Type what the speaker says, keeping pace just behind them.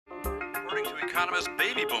According to economists,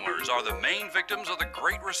 baby boomers are the main victims of the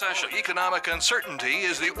Great Recession. Economic uncertainty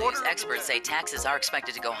is the order. These experts say taxes are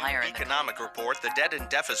expected to go higher. Economic report, the debt and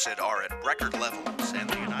deficit are at record levels in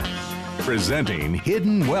the United States. Presenting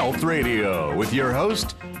Hidden Wealth Radio with your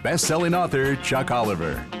host, best-selling author Chuck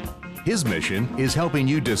Oliver. His mission is helping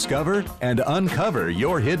you discover and uncover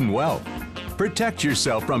your hidden wealth. Protect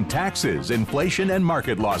yourself from taxes, inflation, and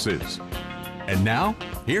market losses. And now,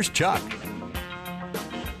 here's Chuck.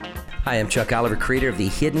 Hi, I'm Chuck Oliver, creator of the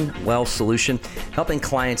Hidden Wealth Solution, helping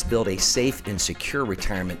clients build a safe and secure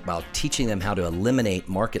retirement while teaching them how to eliminate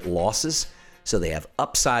market losses so they have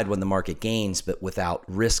upside when the market gains, but without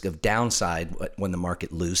risk of downside when the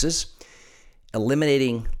market loses.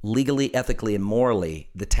 Eliminating legally, ethically, and morally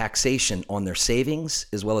the taxation on their savings,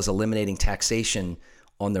 as well as eliminating taxation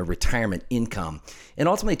on their retirement income, and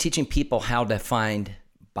ultimately teaching people how to find,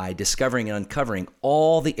 by discovering and uncovering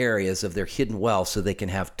all the areas of their hidden wealth so they can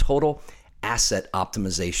have total asset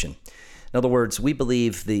optimization. In other words, we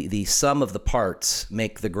believe the sum of the parts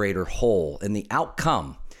make the greater whole, and the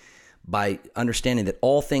outcome, by understanding that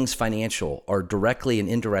all things financial are directly and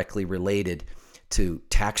indirectly related to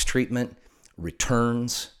tax treatment,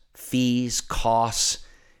 returns, fees, costs,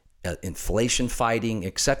 inflation fighting,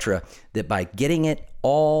 etc., that by getting it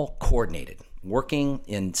all coordinated, working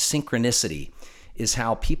in synchronicity, is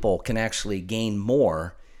how people can actually gain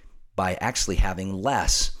more by actually having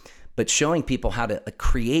less. But showing people how to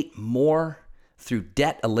create more through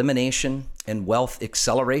debt elimination and wealth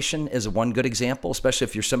acceleration is one good example, especially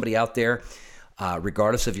if you're somebody out there,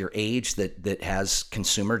 regardless of your age, that has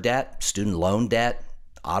consumer debt, student loan debt,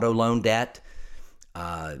 auto loan debt,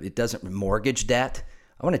 mortgage debt.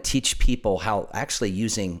 I want to teach people how actually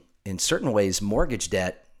using, in certain ways, mortgage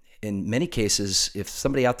debt. In many cases, if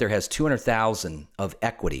somebody out there has $200,000 of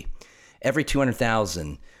equity, every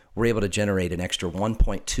 $200,000, we're able to generate an extra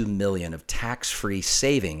 $1.2 million of tax-free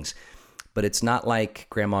savings. But it's not like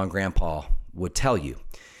Grandma and Grandpa would tell you.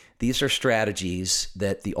 These are strategies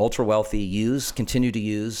that the ultra-wealthy continue to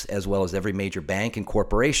use, as well as every major bank and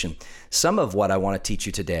corporation. Some of what I want to teach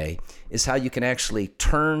you today is how you can actually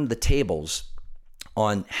turn the tables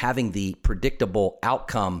on having the predictable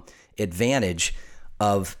outcome advantage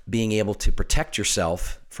of being able to protect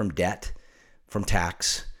yourself from debt, from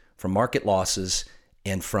tax, from market losses,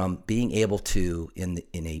 and from being able to, in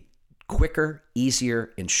a quicker,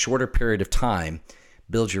 easier, and shorter period of time,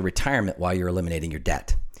 build your retirement while you're eliminating your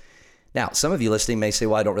debt. Now, some of you listening may say,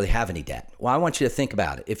 well, I don't really have any debt. Well, I want you to think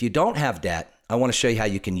about it. If you don't have debt, I want to show you how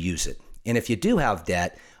you can use it. And if you do have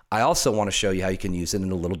debt, I also want to show you how you can use it in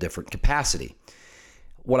a little different capacity.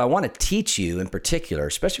 What I want to teach you in particular,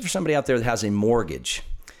 especially for somebody out there that has a mortgage,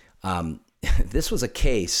 this was a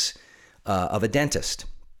case of a dentist.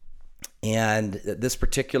 And this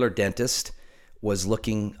particular dentist was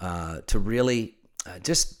looking to really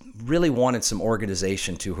wanted some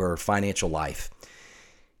organization to her financial life.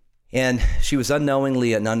 And she was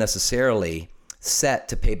unknowingly and unnecessarily set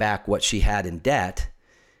to pay back what she had in debt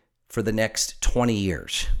for the next 20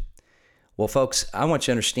 years. Well, folks, I want you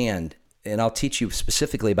to understand, and I'll teach you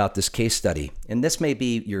specifically about this case study. And this may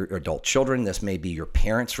be your adult children, this may be your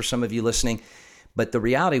parents for some of you listening. But the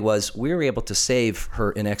reality was we were able to save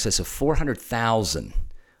her in excess of $400,000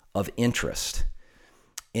 of interest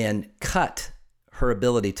and cut her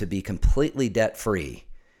ability to be completely debt-free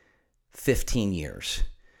 15 years,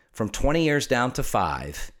 from 20 years down to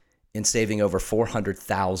 5, and saving over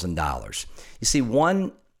 $400,000. You see,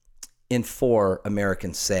 1 in 4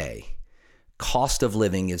 Americans say cost of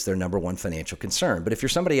living is their number one financial concern. But if you're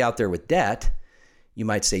somebody out there with debt, you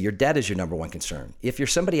might say your debt is your number one concern. If you're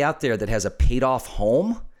somebody out there that has a paid off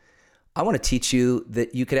home, I want to teach you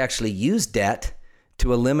that you could actually use debt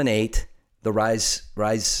to eliminate the rise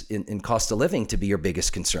in cost of living to be your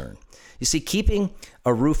biggest concern. You see, keeping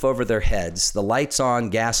a roof over their heads, the lights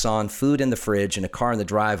on, gas on, food in the fridge, and a car in the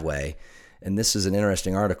driveway, and this is an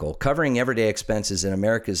interesting article, covering everyday expenses in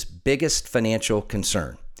America's biggest financial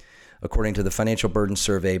concern, according to the Financial Burden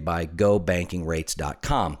Survey by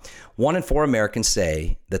GoBankingRates.com. 1 in 4 Americans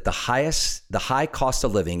say that the high cost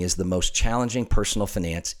of living is the most challenging personal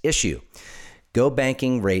finance issue. Go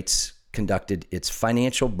Banking Rates conducted its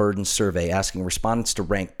Financial Burden Survey, asking respondents to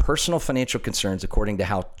rank personal financial concerns according to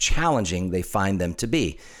how challenging they find them to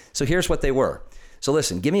be. So here's what they were. So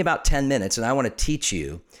listen, give me about 10 minutes, and I want to teach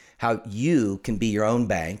you how you can be your own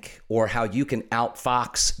bank, or how you can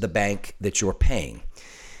outfox the bank that you're paying.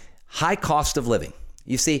 High cost of living.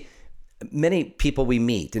 You see, many people we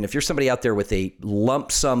meet, and if you're somebody out there with a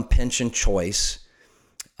lump sum pension choice,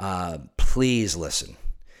 please listen.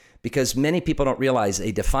 Because many people don't realize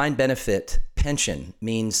a defined benefit pension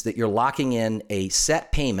means that you're locking in a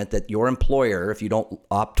set payment that your employer, if you don't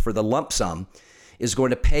opt for the lump sum, is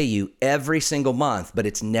going to pay you every single month, but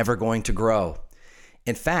it's never going to grow.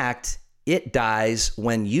 In fact, it dies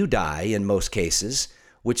when you die in most cases,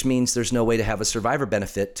 which means there's no way to have a survivor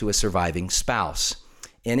benefit to a surviving spouse.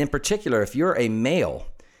 And in particular, if you're a male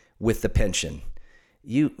with the pension,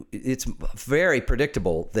 it's very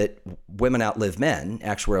predictable that women outlive men,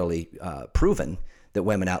 actuarially proven that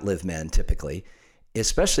women outlive men typically,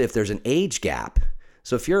 especially if there's an age gap.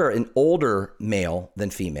 So if you're an older male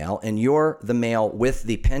than female and you're the male with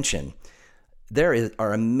the pension, there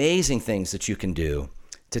are amazing things that you can do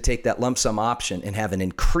to take that lump sum option and have an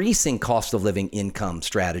increasing cost of living income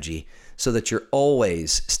strategy so that you're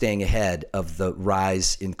always staying ahead of the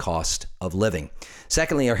rise in cost of living.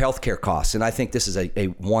 Secondly, our healthcare costs. And I think this is a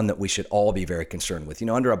one that we should all be very concerned with.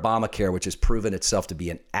 Under Obamacare, which has proven itself to be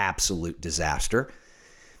an absolute disaster,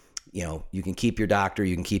 you can keep your doctor,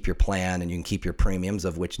 you can keep your plan, and you can keep your premiums,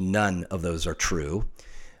 of which none of those are true.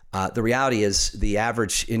 The reality is the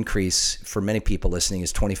average increase for many people listening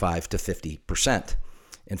is 25 to 50%.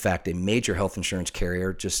 In fact, a major health insurance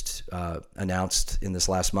carrier just announced in this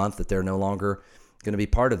last month that they're no longer going to be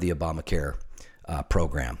part of the Obamacare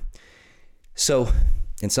program. So,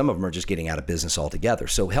 and some of them are just getting out of business altogether.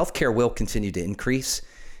 So healthcare will continue to increase.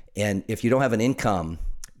 And if you don't have an income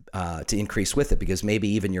to increase with it, because maybe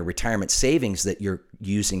even your retirement savings that you're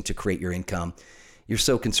using to create your income, you're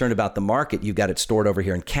so concerned about the market, you've got it stored over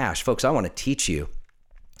here in cash. Folks, I want to teach you,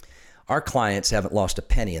 our clients haven't lost a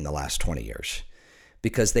penny in the last 20 years.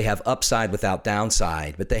 Because they have upside without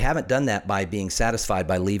downside, but they haven't done that by being satisfied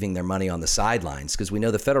by leaving their money on the sidelines, because we know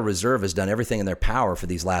the Federal Reserve has done everything in their power for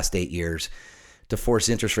these last 8 years to force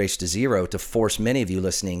interest rates to zero, to force many of you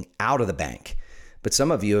listening out of the bank. But some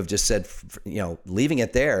of you have just said, leaving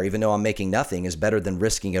it there, even though I'm making nothing, is better than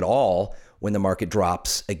risking it all when the market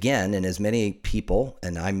drops again. And as many people,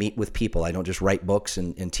 and I meet with people, I don't just write books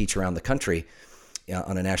and teach around the country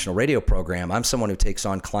on a national radio program. I'm someone who takes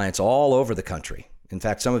on clients all over the country. In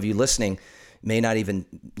fact, some of you listening may not even,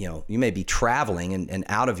 you may be traveling and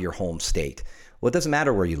out of your home state. Well, it doesn't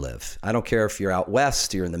matter where you live. I don't care if you're out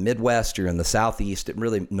west, you're in the Midwest, you're in the Southeast,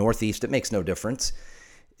 Northeast, it makes no difference.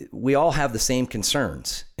 We all have the same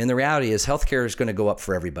concerns. And the reality is healthcare is going to go up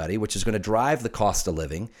for everybody, which is going to drive the cost of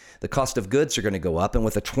living. The cost of goods are going to go up. And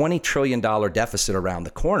with a $20 trillion deficit around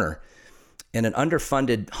the corner and an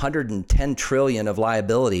underfunded $110 trillion of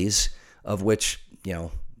liabilities, of which,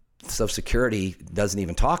 Social Security doesn't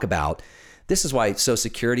even talk about. This is why Social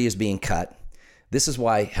Security is being cut. This is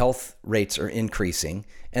why health rates are increasing.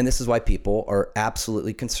 And this is why people are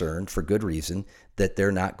absolutely concerned, for good reason, that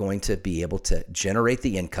they're not going to be able to generate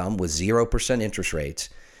the income with 0% interest rates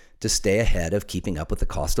to stay ahead of keeping up with the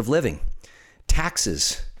cost of living.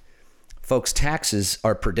 Taxes. Folks, taxes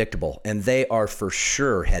are predictable, and they are for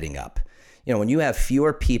sure heading up. When you have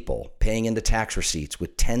fewer people paying into tax receipts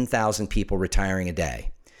with 10,000 people retiring a day,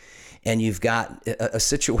 and you've got a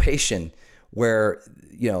situation where,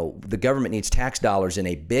 the government needs tax dollars in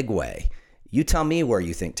a big way, you tell me where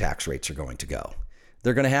you think tax rates are going to go.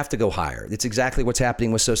 They're going to have to go higher. It's exactly what's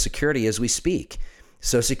happening with Social Security as we speak.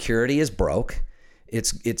 Social Security is broke.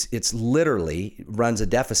 It's literally runs a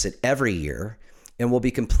deficit every year and will be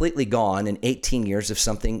completely gone in 18 years if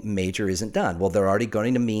something major isn't done. Well, they're already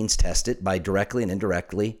going to means test it by directly and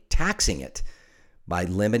indirectly taxing it, by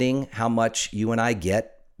limiting how much you and I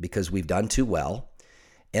get because we've done too well,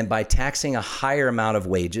 and by taxing a higher amount of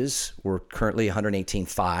wages. We're currently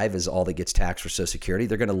 118.5 is all that gets taxed for Social Security.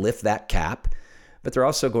 They're going to lift that cap, but they're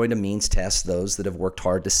also going to means test those that have worked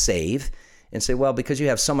hard to save and say, well, because you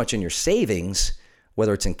have so much in your savings,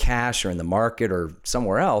 whether it's in cash or in the market or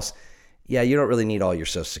somewhere else, you don't really need all your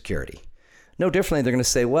Social Security. No differently, they're going to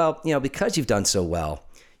say, well, because you've done so well,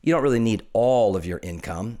 you don't really need all of your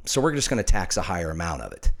income, so we're just going to tax a higher amount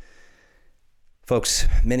of it. Folks,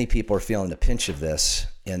 many people are feeling the pinch of this,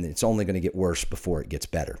 and it's only going to get worse before it gets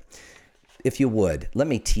better. If you would, let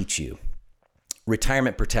me teach you.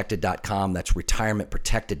 retirementprotected.com. That's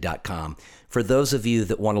retirementprotected.com. For those of you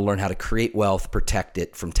that want to learn how to create wealth, protect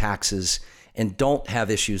it from taxes, and don't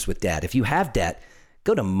have issues with debt. If you have debt,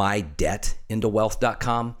 go to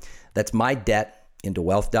mydebtintowealth.com. That's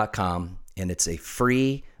mydebtintowealth.com, and it's a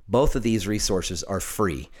free, both of these resources are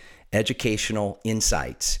free, educational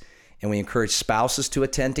insights. And we encourage spouses to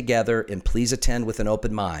attend together, and please attend with an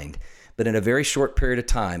open mind, but in a very short period of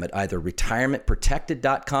time at either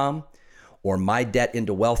retirementprotected.com or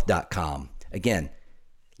mydebtintowealth.com. Again,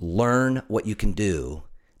 learn what you can do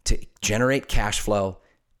to generate cash flow.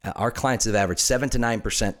 Our clients have averaged 7 to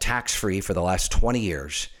 9% tax-free for the last 20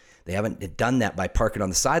 years. They haven't done that by parking on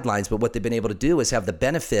the sidelines, but what they've been able to do is have the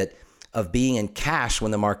benefit of being in cash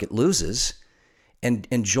when the market loses and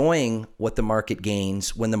enjoying what the market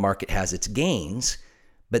gains when the market has its gains,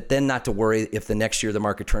 but then not to worry if the next year the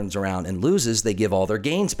market turns around and loses, they give all their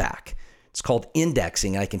gains back. It's called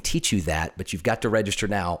indexing. I can teach you that, but you've got to register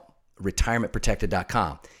now,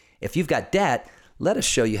 retirementprotected.com. If you've got debt, let us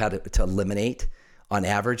show you how to eliminate, on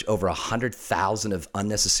average, over $100,000 of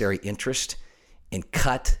unnecessary interest and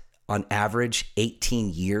cut, on average,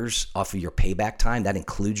 18 years off of your payback time. That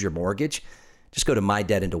includes your mortgage. Just go to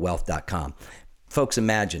mydebtintowealth.com. Folks,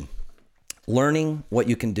 imagine learning what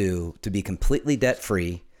you can do to be completely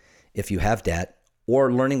debt-free if you have debt,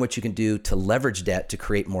 or learning what you can do to leverage debt to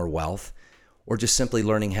create more wealth, or just simply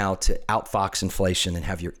learning how to outfox inflation and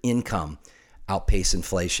have your income outpace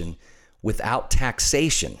inflation without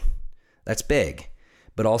taxation. That's big,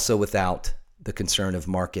 but also without the concern of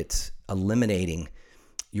markets eliminating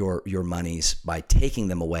your monies by taking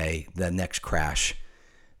them away the next crash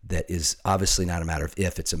that is obviously not a matter of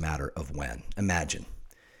if, it's a matter of when. Imagine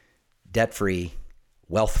debt-free,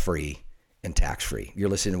 wealth-free, and tax-free. You're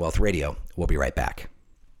listening to Wealth Radio. We'll be right back.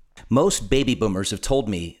 Most baby boomers have told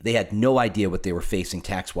me they had no idea what they were facing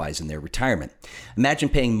tax-wise in their retirement. Imagine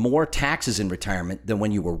paying more taxes in retirement than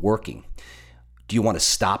when you were working. Do you want to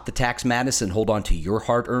stop the tax madness and hold on to your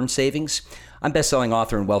hard-earned savings? I'm best-selling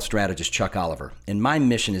author and wealth strategist Chuck Oliver, and my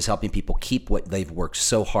mission is helping people keep what they've worked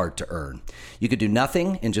so hard to earn. You could do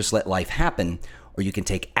nothing and just let life happen, or you can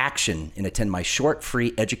take action and attend my short,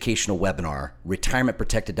 free educational webinar,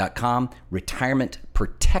 retirementprotected.com,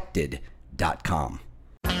 retirementprotected.com.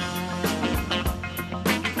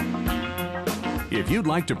 If you'd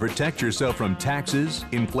like to protect yourself from taxes,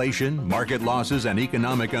 inflation, market losses, and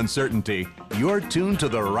economic uncertainty, you're tuned to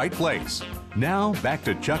the right place. Now, back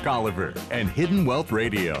to Chuck Oliver and Hidden Wealth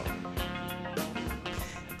Radio.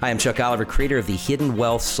 Hi, I'm Chuck Oliver, creator of the Hidden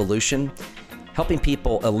Wealth Solution, helping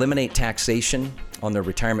people eliminate taxation on their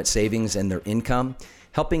retirement savings and their income,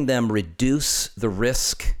 helping them reduce the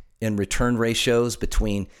risk and return ratios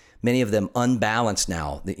between many of them unbalanced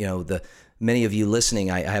now. Many of you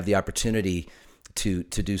listening, I have the opportunity to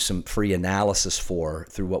do some free analysis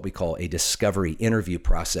through what we call a discovery interview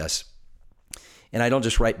process. And I don't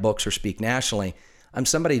just write books or speak nationally. I'm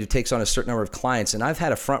somebody who takes on a certain number of clients, and I've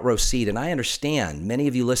had a front row seat, and I understand many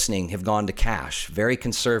of you listening have gone to cash, very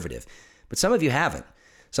conservative, but some of you haven't.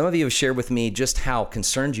 Some of you have shared with me just how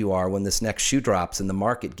concerned you are when this next shoe drops and the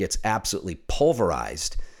market gets absolutely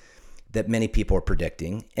pulverized that many people are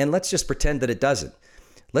predicting. And let's just pretend that it doesn't.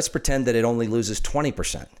 Let's pretend that it only loses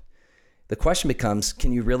 20%. The question becomes,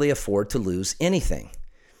 can you really afford to lose anything?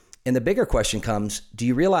 And the bigger question comes, do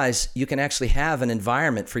you realize you can actually have an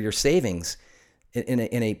environment for your savings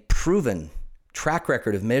in a proven track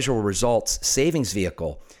record of measurable results savings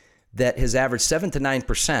vehicle that has averaged 7 to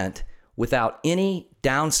 9% without any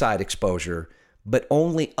downside exposure, but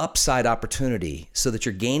only upside opportunity, so that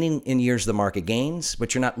you're gaining in years the market gains,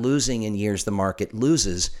 but you're not losing in years the market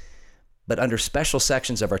loses. But under special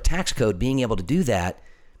sections of our tax code, being able to do that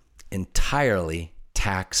entirely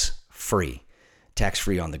tax-free.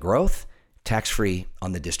 Tax-free on the growth, tax-free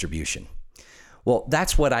on the distribution. Well,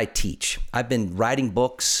 that's what I teach. I've been writing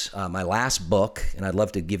books, my last book, and I'd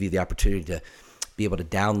love to give you the opportunity to be able to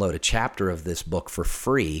download a chapter of this book for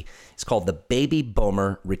free. It's called The Baby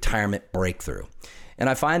Boomer Retirement Breakthrough. And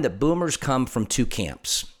I find that boomers come from two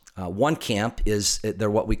camps. One camp is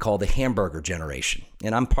they're what we call the hamburger generation,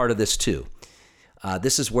 and I'm part of this too.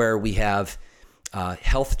 This is where we have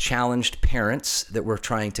health-challenged parents that we're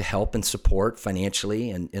trying to help and support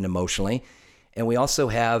financially and emotionally. And we also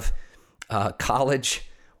have college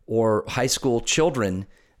or high school children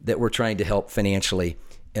that we're trying to help financially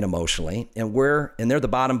and emotionally. And they're the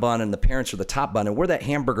bottom bun and the parents are the top bun, and we're that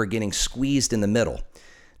hamburger getting squeezed in the middle.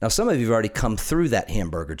 Now, some of you have already come through that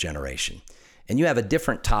hamburger generation, and you have a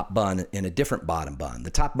different top bun and a different bottom bun. The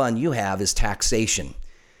top bun you have is taxation,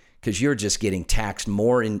 because you're just getting taxed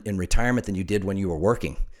more in retirement than you did when you were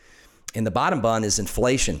working. And the bottom bun is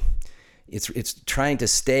inflation. It's trying to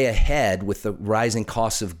stay ahead with the rising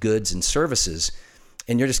costs of goods and services,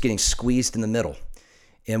 and you're just getting squeezed in the middle.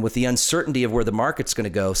 And with the uncertainty of where the market's going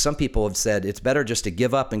to go, some people have said it's better just to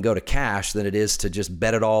give up and go to cash than it is to just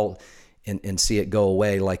bet it all and see it go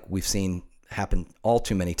away, like we've seen happen all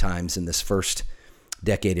too many times in this first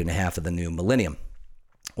decade and a half of the new millennium.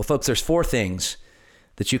 Well, folks, there's 4 things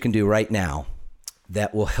that you can do right now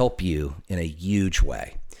that will help you in a huge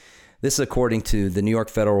way. This is according to the New York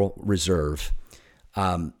Federal Reserve.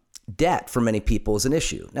 Debt for many people is an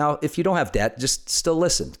issue. Now, if you don't have debt, just still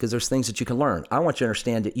listen, because there's things that you can learn. I want you to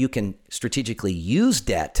understand that you can strategically use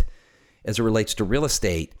debt as it relates to real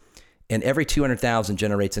estate And every 200,000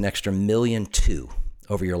 generates an extra $1.2 million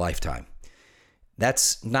over your lifetime.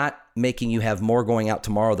 That's not making you have more going out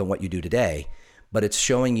tomorrow than what you do today, but it's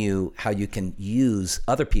showing you how you can use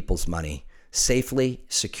other people's money safely,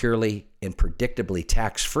 securely, and predictably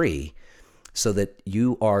tax-free so that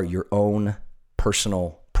you are your own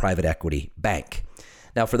personal private equity bank.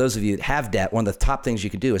 Now, for those of you that have debt, one of the top things you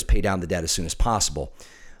can do is pay down the debt as soon as possible.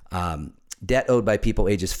 Debt owed by people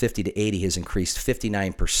ages 50 to 80 has increased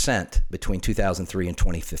 59% between 2003 and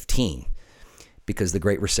 2015 because the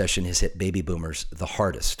Great Recession has hit baby boomers the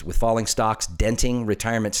hardest, with falling stocks denting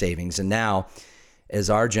retirement savings. And now, as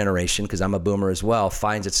our generation, because I'm a boomer as well,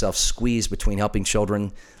 finds itself squeezed between helping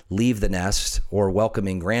children leave the nest or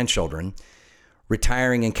welcoming grandchildren,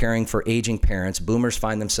 retiring and caring for aging parents, boomers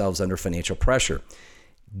find themselves under financial pressure.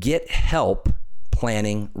 Get help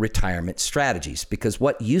planning retirement strategies, because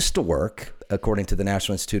what used to work, according to the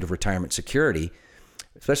National Institute of Retirement Security,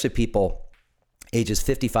 especially people ages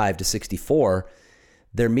 55 to 64,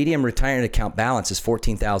 their median retirement account balance is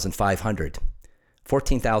 $14,500.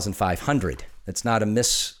 $14,500. That's not a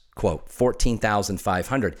misquote.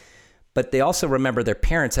 $14,500. But they also remember their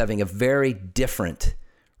parents having a very different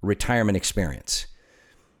retirement experience.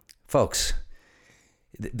 Folks,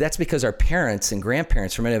 that's because our parents and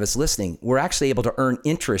grandparents, for many of us listening, were actually able to earn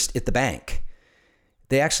interest at the bank.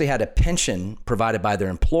 They actually had a pension provided by their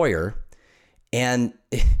employer, and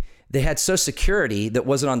they had Social Security that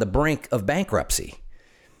wasn't on the brink of bankruptcy.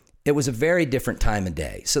 It was a very different time and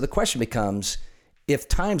day. So the question becomes, if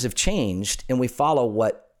times have changed and we follow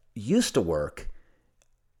what used to work,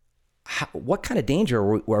 what kind of danger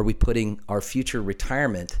are we putting our future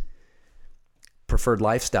retirement preferred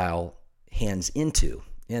lifestyle hands into?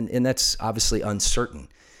 And that's obviously uncertain.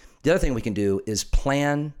 The other thing we can do is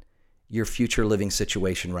plan your future living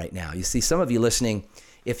situation right now. You see, some of you listening,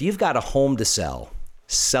 if you've got a home to sell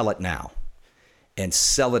it now and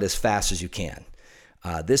sell it as fast as you can.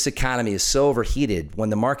 This economy is so overheated. When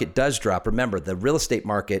the market does drop, remember, the real estate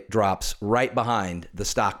market drops right behind the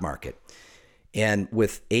stock market. And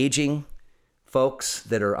with aging folks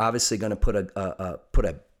that are obviously going to put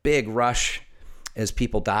a big rush as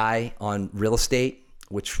people die on real estate,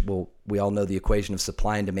 which we all know the equation of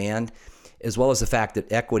supply and demand, as well as the fact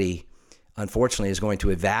that equity, unfortunately, is going to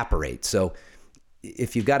evaporate. So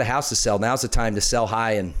if you've got a house to sell, now's the time to sell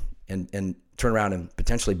high and turn around and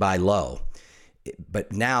potentially buy low.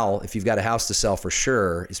 But now, if you've got a house to sell for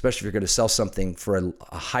sure, especially if you're going to sell something for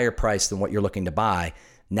a higher price than what you're looking to buy,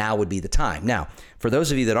 now would be the time. Now, for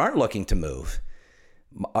those of you that aren't looking to move,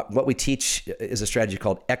 what we teach is a strategy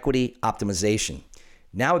called equity optimization.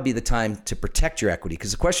 Now would be the time to protect your equity,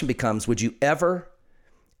 because the question becomes, would you ever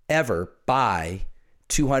buy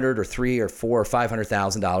 $200,000 or $300,000 or $400,000 or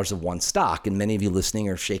 $500,000 of one stock? And many of you listening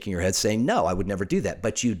are shaking your head saying, no, I would never do that.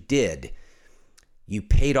 But you did. You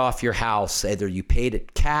paid off your house. Either you paid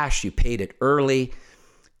it cash, you paid it early.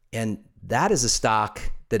 And that is a stock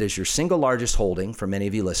that is your single largest holding, for many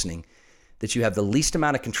of you listening, that you have the least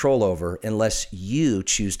amount of control over unless you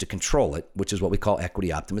choose to control it, which is what we call equity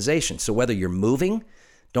optimization. So whether you're moving,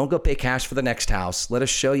 don't go pay cash for the next house. Let us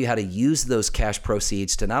show you how to use those cash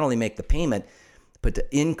proceeds to not only make the payment, but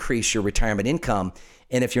to increase your retirement income.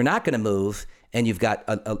 And if you're not going to move and you've got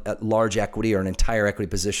a large equity or an entire equity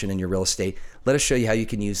position in your real estate, let us show you how you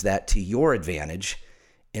can use that to your advantage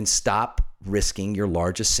and stop risking your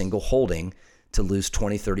largest single holding to lose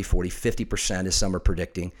 20, 30, 40, 50%, as some are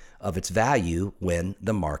predicting, of its value when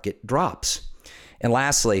the market drops. And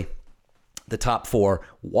lastly, the top four,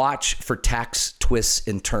 watch for tax twists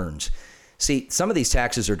and turns. See, some of these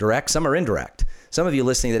taxes are direct, some are indirect. Some of you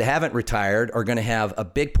listening that haven't retired are going to have a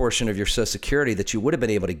big portion of your Social Security that you would have been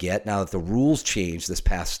able to get now that the rules changed this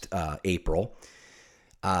past April.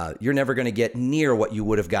 You're never going to get near what you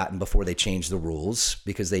would have gotten before they changed the rules,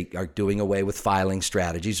 because they are doing away with filing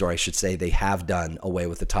strategies, or I should say they have done away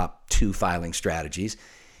with the top 2 filing strategies.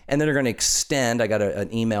 And then they're going to extend. I got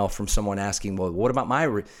an email from someone asking, well, what about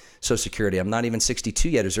my Social Security? I'm not even 62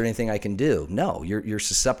 yet. Is there anything I can do? No, you're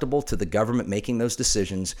susceptible to the government making those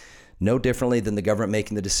decisions no differently than the government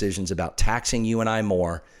making the decisions about taxing you and I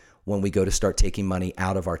more when we go to start taking money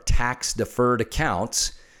out of our tax deferred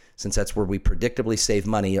accounts, since that's where we predictably save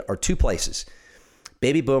money, are 2 places.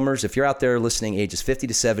 Baby boomers, if you're out there listening, ages 50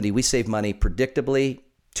 to 70, we save money predictably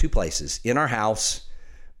 2 places: in our house,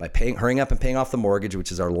 by hurrying up and paying off the mortgage,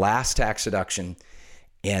 which is our last tax deduction,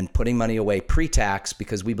 and putting money away pre-tax,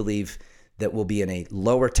 because we believe that we'll be in a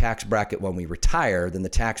lower tax bracket when we retire than the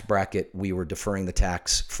tax bracket we were deferring the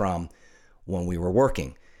tax from when we were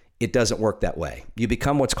working. It doesn't work that way. You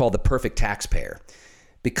become what's called the perfect taxpayer.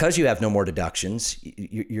 Because you have no more deductions,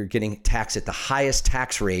 you're getting taxed at the highest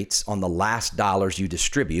tax rates on the last dollars you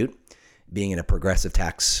distribute, being in a progressive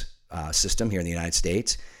tax system here in the United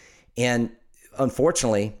States. And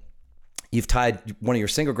unfortunately, you've tied one of your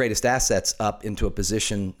single greatest assets up into a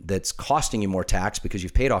position that's costing you more tax because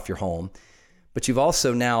you've paid off your home. But you've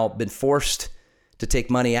also now been forced to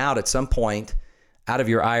take money out at some point out of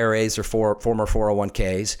your IRAs or former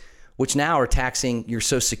 401ks, which now are taxing your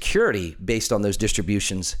Social Security based on those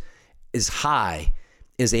distributions as high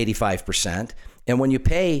as 85%. And when you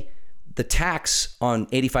pay the tax on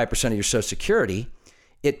 85% of your Social Security,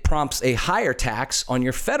 it prompts a higher tax on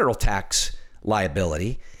your federal tax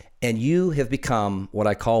liability. And you have become what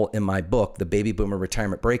I call in my book, The Baby Boomer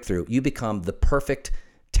Retirement Breakthrough. You become the perfect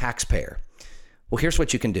taxpayer. Well, here's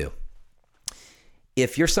what you can do.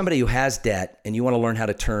 If you're somebody who has debt and you want to learn how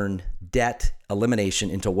to turn debt elimination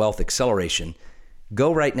into wealth acceleration,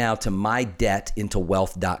 go right now to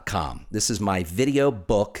mydebtintowealth.com. This is my video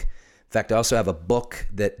book. In fact, I also have a book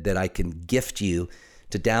that I can gift you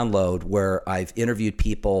to download where I've interviewed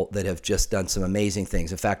people that have just done some amazing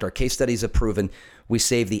things. In fact, our case studies have proven we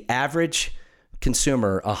save the average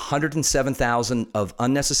consumer $107,000 of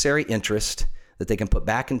unnecessary interest that they can put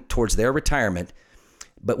back towards their retirement,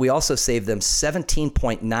 but we also save them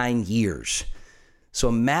 17.9 years. So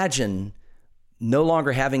imagine no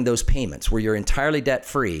longer having those payments where you're entirely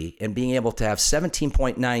debt-free and being able to have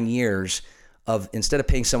 17.9 years of, instead of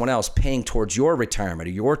paying someone else, paying towards your retirement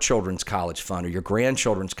or your children's college fund or your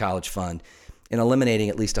grandchildren's college fund and eliminating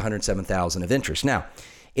at least $107,000 of interest. Now,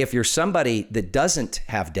 if you're somebody that doesn't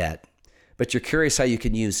have debt, but you're curious how you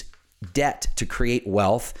can use debt to create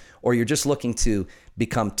wealth, or you're just looking to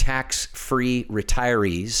become tax-free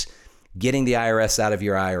retirees, getting the IRS out of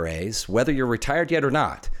your IRAs, whether you're retired yet or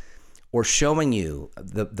not, or showing you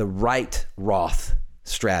the right Roth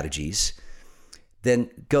strategies, then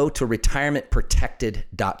go to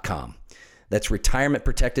retirementprotected.com. That's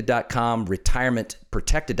retirementprotected.com,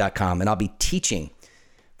 retirementprotected.com. And I'll be teaching,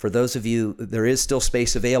 for those of you, there is still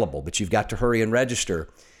space available, but you've got to hurry and register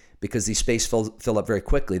because these spaces fill up very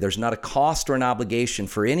quickly. There's not a cost or an obligation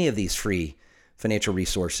for any of these free financial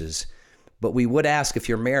resources. But we would ask, if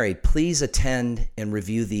you're married, please attend and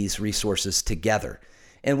review these resources together.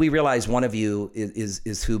 And we realize one of you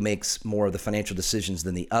is who makes more of the financial decisions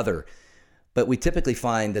than the other. But we typically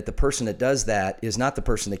find that the person that does that is not the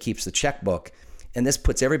person that keeps the checkbook. And this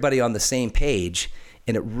puts everybody on the same page,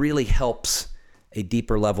 and it really helps a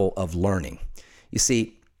deeper level of learning. You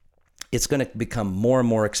see, it's going to become more and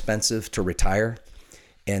more expensive to retire,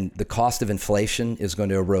 and the cost of inflation is going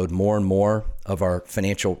to erode more and more of our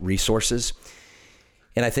financial resources.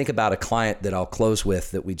 And I think about a client that I'll close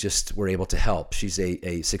with that we just were able to help. She's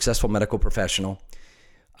a successful medical professional.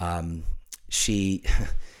 She,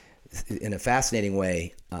 in a fascinating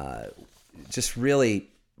way, just really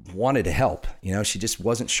wanted to help. You know, she just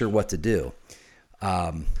wasn't sure what to do.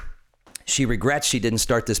 She regrets she didn't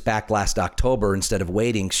start this back last October instead of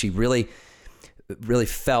waiting. She really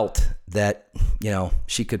felt that, you know,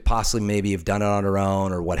 she could possibly maybe have done it on her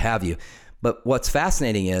own or what have you. But what's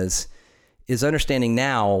fascinating is understanding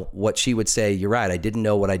now what she would say, you're right, I didn't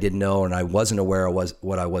know what I didn't know, and I wasn't aware of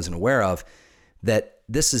what I wasn't aware of, that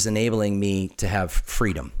this is enabling me to have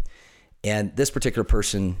freedom. And this particular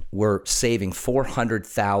person, we're saving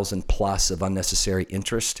 $400,000 plus of unnecessary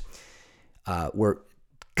interest. We're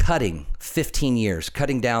cutting 15 years,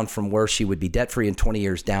 cutting down from where she would be debt-free in 20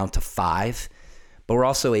 years down to 5. But we're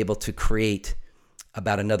also able to create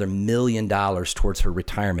about another $1 million towards her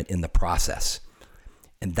retirement in the process.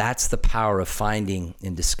 And that's the power of finding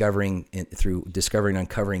and discovering, through discovering and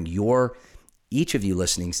uncovering each of you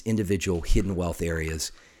listening's individual hidden wealth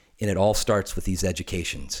areas. And it all starts with these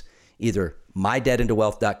educations. Either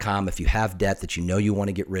mydebtintowealth.com if you have debt that you know you want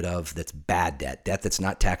to get rid of, that's bad debt. Debt that's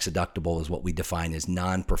not tax deductible is what we define as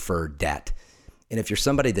non-preferred debt. And if you're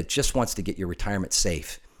somebody that just wants to get your retirement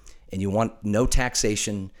safe and you want no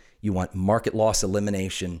taxation, you want market loss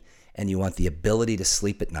elimination, and you want the ability to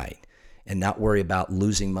sleep at night and not worry about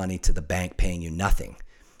losing money to the bank paying you nothing,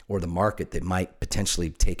 or the market that might potentially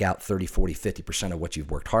take out 30, 40, 50% of what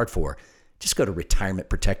you've worked hard for, just go to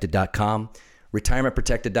retirementprotected.com,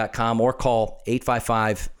 retirementprotected.com, or call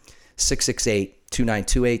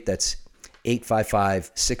 855-668-2928. That's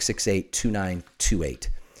 855-668-2928.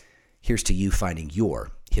 Here's to you finding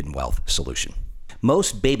your hidden wealth solution.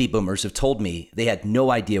 Most baby boomers have told me they had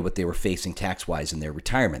no idea what they were facing tax-wise in their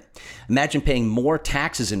retirement. Imagine paying more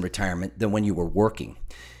taxes in retirement than when you were working.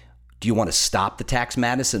 Do you want to stop the tax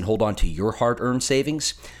madness and hold on to your hard-earned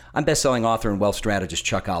savings? I'm best-selling author and wealth strategist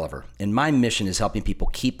Chuck Oliver, and my mission is helping people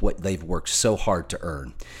keep what they've worked so hard to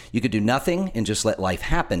earn. You could do nothing and just let life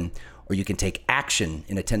happen, or you can take action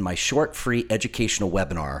and attend my short, free educational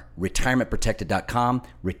webinar, retirementprotected.com,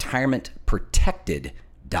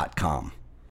 retirementprotected.com.